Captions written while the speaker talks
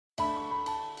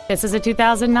This is a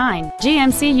 2009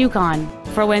 GMC Yukon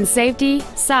for when safety,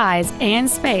 size, and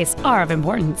space are of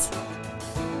importance.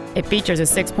 It features a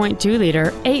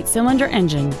 6.2-liter, 8-cylinder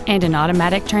engine and an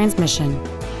automatic transmission.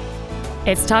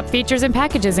 Its top features and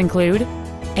packages include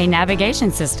a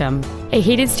navigation system, a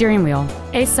heated steering wheel,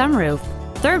 a sunroof,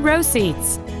 third-row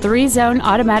seats, 3-zone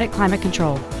automatic climate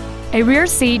control, a rear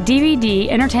seat DVD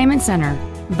entertainment center,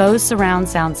 Bose surround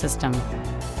sound system,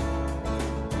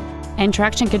 and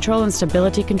traction control and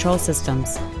stability control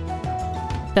systems.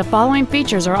 The following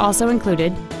features are also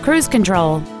included: cruise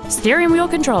control, steering wheel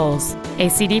controls, a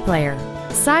CD player,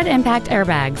 side impact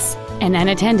airbags, an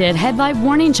unattended headlight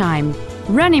warning chime,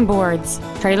 running boards,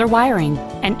 trailer wiring,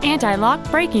 an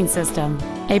anti-lock braking system,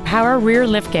 a power rear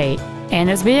liftgate, and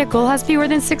this vehicle has fewer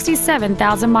than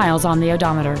 67,000 miles on the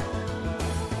odometer.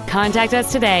 Contact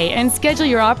us today and schedule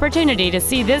your opportunity to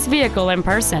see this vehicle in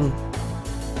person.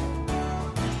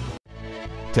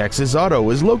 Texas Auto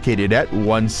is located at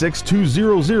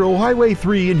 16200 Highway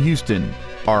 3 in Houston.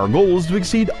 Our goal is to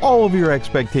exceed all of your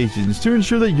expectations to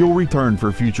ensure that you'll return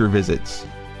for future visits.